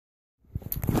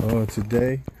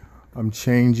Today I'm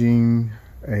changing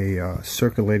a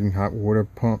circulating hot water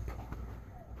pump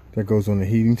that goes on the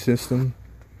heating system.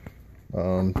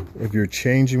 If you're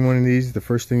changing one of these, the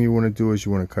first thing you want to do is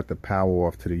you want to cut the power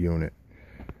off to the unit.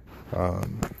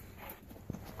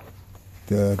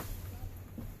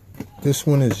 This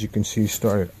one, as you can see,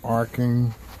 started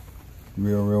arcing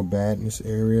real bad in this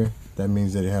area. That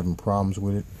means that you're having problems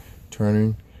with it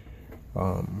turning.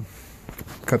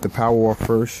 Cut the power off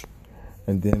first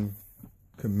and then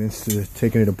commence to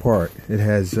taking it apart. It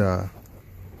has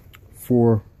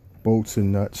 4 bolts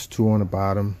and nuts, 2 on the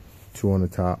bottom, 2 on the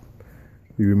top.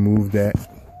 You remove that,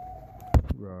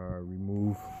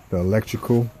 remove the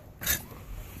electrical.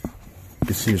 You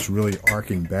can see it's really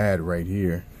arcing bad right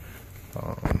here.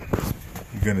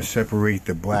 You're going to separate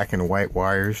the black and the white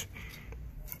wires.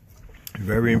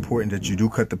 Very important that you do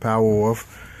cut the power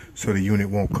off so the unit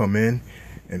won't come in,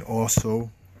 and also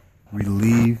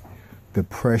relieve the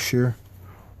pressure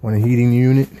on the heating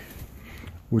unit,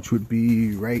 which would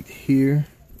be right here.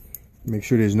 Make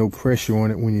sure there's no pressure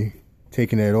on it when you're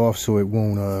taking that off, so it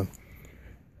won't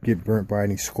get burnt by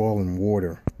any scalding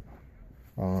water.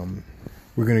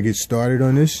 We're gonna get started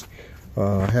on this.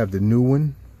 I have the new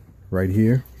one right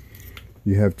here.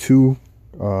 You have 2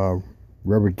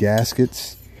 rubber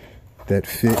gaskets that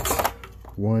fit.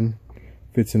 One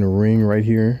fits in a ring right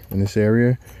here in this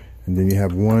area, and then you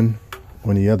have one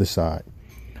on the other side.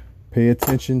 Pay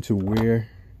attention to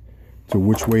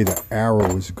which way the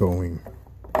arrow is going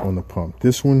on the pump.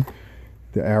 This one,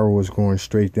 the arrow is going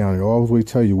straight down. It always will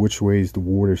tell you which way is the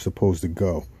water is supposed to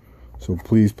go. So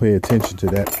please pay attention to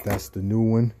that. That's the new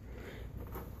one.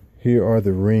 Here are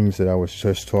the rings that I was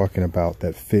just talking about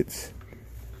that fits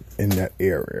in that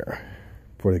area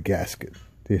for the gasket.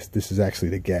 This is actually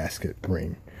the gasket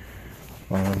ring.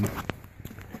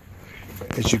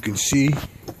 As you can see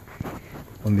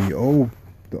on the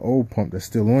old pump that's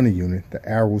still on the unit, the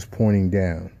arrow is pointing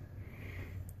down.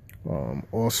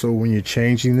 Also, when you're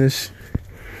changing this,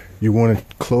 you want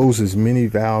to close as many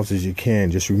valves as you can.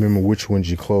 Just remember which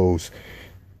ones you close.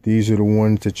 These are the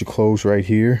ones that you close right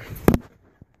here,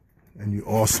 and you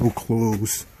also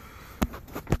close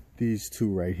these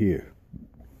 2 right here.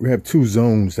 We have 2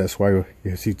 zones, that's why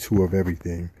you see 2 of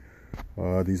everything.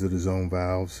 These are the zone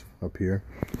valves up here,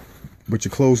 but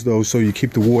you close those so you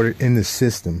keep the water in the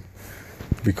system,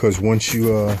 because once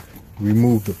you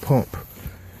remove the pump,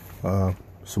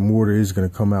 some water is going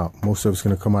to come out. Most of it's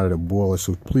going to come out of the boiler,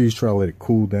 so please try to let it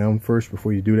cool down first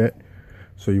before you do that,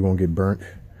 so you won't get burnt.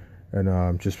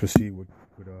 And just proceed with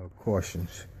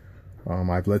cautions.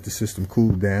 I've let the system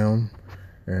cool down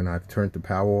and I've turned the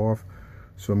power off,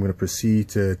 so I'm going to proceed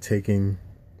to taking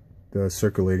the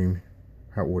circulating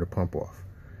hot water pump off,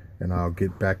 and I'll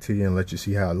get back to you and let you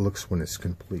see how it looks when it's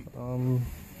complete.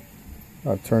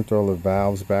 I've turned all the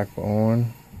valves back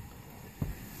on,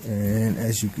 and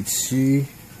as you can see,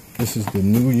 this is the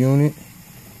new unit.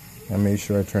 I made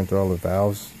sure I turned all the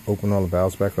valves, opened all the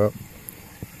valves back up,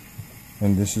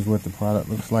 and this is what the product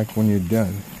looks like when you're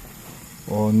done.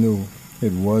 All new.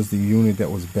 It was the unit that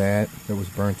was bad, that was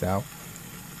burnt out,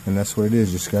 and that's what it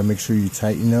is. Just gotta make sure you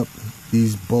tighten up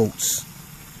these bolts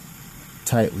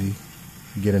tightly,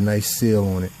 get a nice seal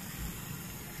on it,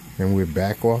 and we're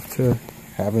back off to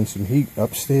having some heat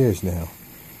upstairs now.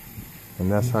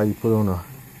 And that's how you put on a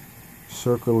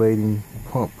circulating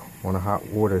pump on a hot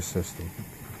water system.